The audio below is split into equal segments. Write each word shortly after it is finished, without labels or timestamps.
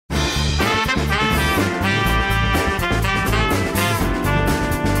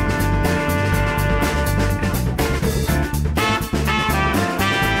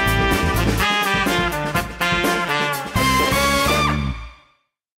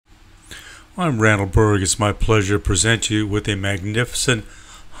I'm Randall Burg. It's my pleasure to present you with a magnificent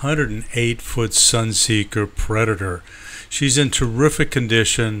 108-foot Sunseeker Predator. She's in terrific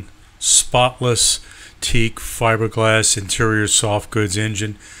condition, spotless teak, fiberglass, interior soft goods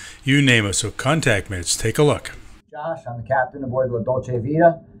engine, you name it. So contact me. Let's take a look. Josh, I'm the captain aboard La Dolce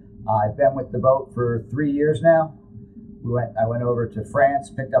Vita. I've been with the boat for 3 years now. I went over to France,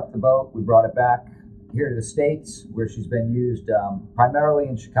 picked up the boat. We brought it back here to the States, where she's been used primarily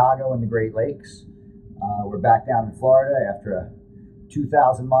in Chicago and the Great Lakes. We're back down in Florida after a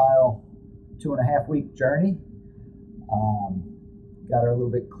 2,000-mile, 2.5-week journey. Got her a little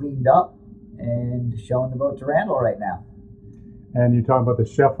bit cleaned up and showing the boat to Randall right now. And you're talking about the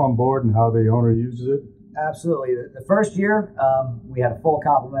chef on board and how the owner uses it? Absolutely. The first year, we had a full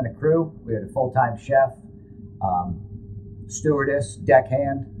complement of crew. We had a full-time chef, stewardess,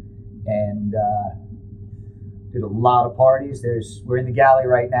 deckhand, and did a lot of parties. We're in the galley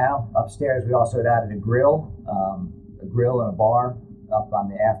right now. Upstairs, we also had added a grill and a bar up on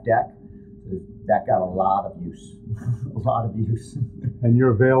the aft deck. That got a lot of use, a lot of use. And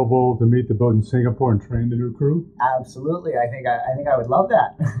you're available to meet the boat in Singapore and train the new crew? Absolutely. I think I would love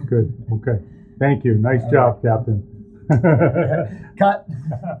that. Good. Okay. Thank you. Nice job, Captain. Cut.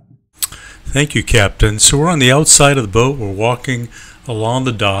 Thank you, Captain. So we're on the outside of the boat. We're walking along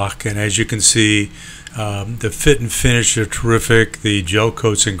the dock, and as you can see, the fit and finish are terrific. The gel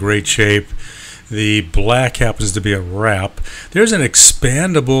coat's in great shape. The black happens to be a wrap. There's an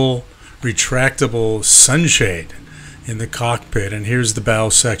expandable, retractable sunshade in the cockpit, and here's the bow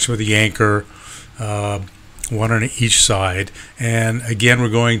section with the anchor, one on each side. And again, we're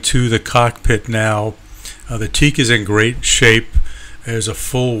going to the cockpit now. The teak is in great shape. There's a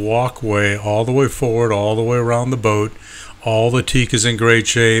full walkway all the way forward, all the way around the boat. All the teak is in great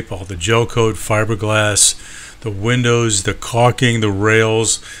shape, all the gel coat, fiberglass, the windows, the caulking, the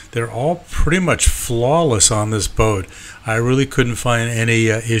rails, they're all pretty much flawless on this boat. I really couldn't find any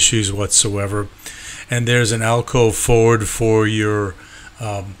issues whatsoever. And there's an alcove forward for your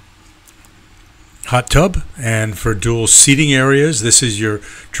hot tub and for dual seating areas. This is your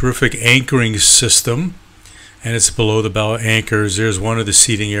terrific anchoring system, and it's below the bow anchors. There's one of the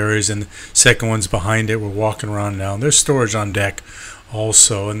seating areas, and the second one's behind it. We're walking around now, and there's storage on deck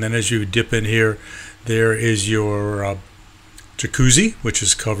also. And then as you dip in here, there is your jacuzzi, which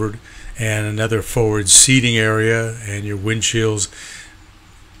is covered, and another forward seating area, and your windshields.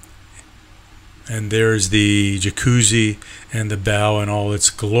 And there's the jacuzzi and the bow in all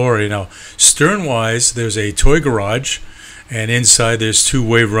its glory. Now, stern-wise, there's a toy garage, and inside there's 2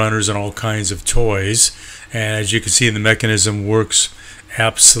 wave runners and all kinds of toys. And as you can see, the mechanism works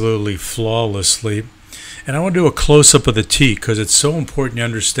absolutely flawlessly. And I want to do a close-up of the teak because it's so important you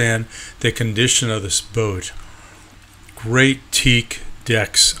understand the condition of this boat. Great teak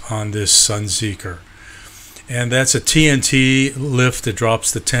decks on this Sunseeker. And that's a TNT lift that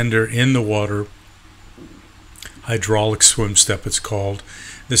drops the tender in the water. Hydraulic swim step, it's called.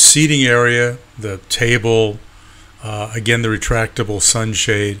 The seating area, the table, again the retractable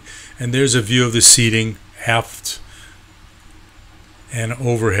sunshade, and there's a view of the seating aft and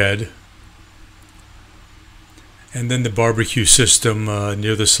overhead, and then the barbecue system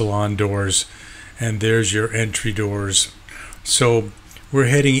near the salon doors, and there's your entry doors. So we're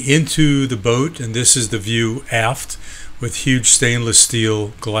heading into the boat, and this is the view aft with huge stainless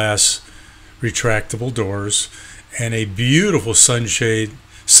steel glass retractable doors and a beautiful sunshade,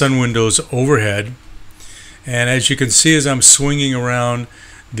 sun windows overhead. And as you can see, as I'm swinging around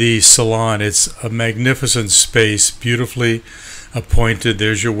the salon, it's a magnificent space, beautifully appointed.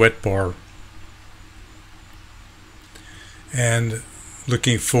 There's your wet bar. And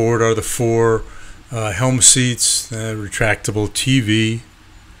looking forward are the 4 helm seats, retractable TV.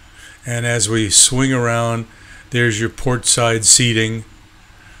 And as we swing around, there's your port side seating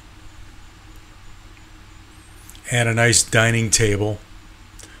and a nice dining table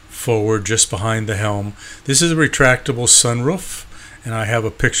forward just behind the helm. This is a retractable sunroof, and I have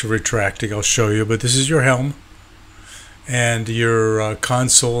a picture retracting I'll show you, but this is your helm and your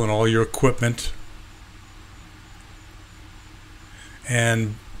console and all your equipment,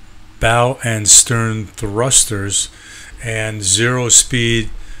 and bow and stern thrusters and 0-speed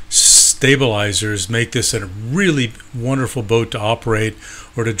stabilizers make this a really wonderful boat to operate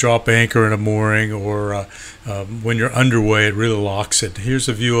or to drop anchor in a mooring, or when you're underway it really locks it. Here's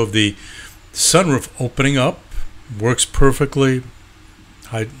a view of the sunroof opening up. Works perfectly.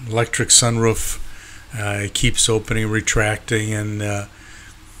 Electric sunroof. It keeps opening, retracting, and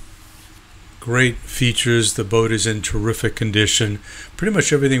Great features. The boat is in terrific condition. Pretty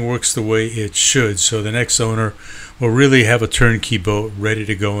much everything works the way it should, so the next owner will really have a turnkey boat ready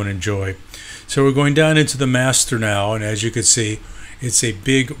to go and enjoy. So we're going down into the master now, and as you can see, it's a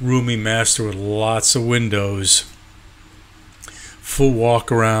big roomy master with lots of windows. Full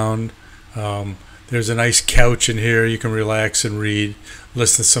walk around. There's a nice couch in here. You can relax and read,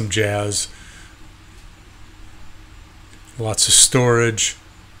 listen to some jazz. Lots of storage.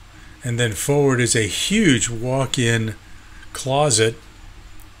 And then forward is a huge walk-in closet.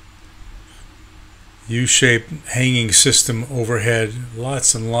 U-shaped hanging system overhead.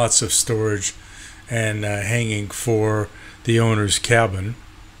 Lots and lots of storage and hanging for the owner's cabin.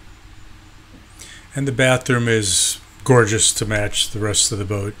 And the bathroom is gorgeous to match the rest of the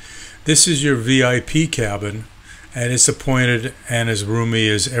boat. This is your VIP cabin, and it's appointed and as roomy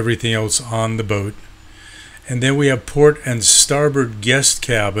as everything else on the boat. And then we have port and starboard guest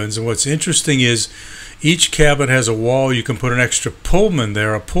cabins, and what's interesting is each cabin has a wall. You can put an extra Pullman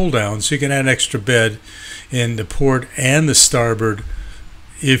there, a pull down, so you can add an extra bed in the port and the starboard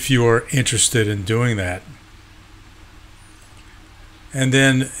if you are interested in doing that. And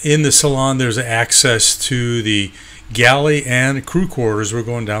then in the salon there's access to the galley and crew quarters. We're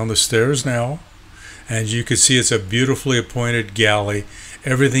going down the stairs now, and you can see it's a beautifully appointed galley.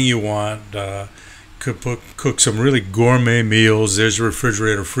 Everything you want. Cook some really gourmet meals. There's a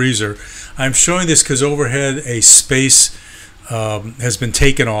refrigerator, freezer. I'm showing this because overhead a space has been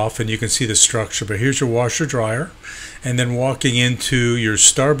taken off, and you can see the structure. But here's your washer dryer, and then walking into your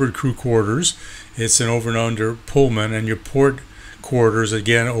starboard crew quarters, it's an over and under Pullman, and your port quarters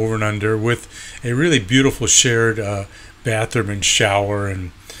again over and under with a really beautiful shared bathroom and shower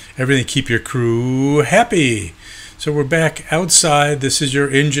and everything to keep your crew happy. So we're back outside. This is your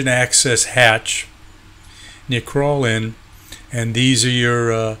engine access hatch. And you crawl in, and these are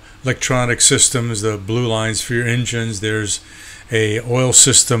your electronic systems, the blue lines for your engines. There's a oil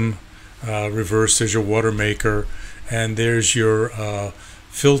system reverse. There's your water maker, and there's your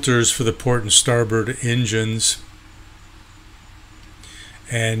filters for the port and starboard engines,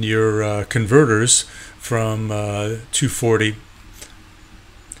 and your converters from 240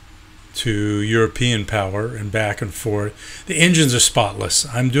 to European power and back and forth. The engines are spotless.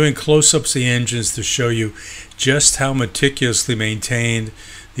 I'm doing close-ups of the engines to show you just how meticulously maintained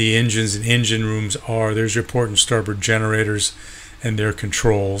the engines and engine rooms are. There's your port and starboard generators and their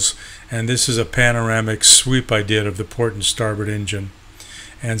controls. And this is a panoramic sweep I did of the port and starboard engine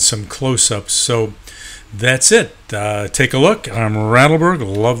and some close-ups. So that's it. Take a look. I'm Randall Burg.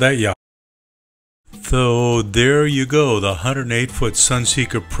 Love that yacht. So there you go, the 108-foot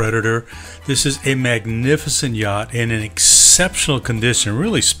Sunseeker Predator. This is a magnificent yacht in an exceptional condition,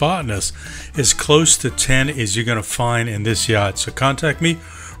 really spotless, as close to 10 as you're going to find in this yacht. So contact me,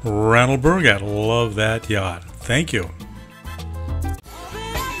 Randall Burg, at Love That Yacht. Thank you.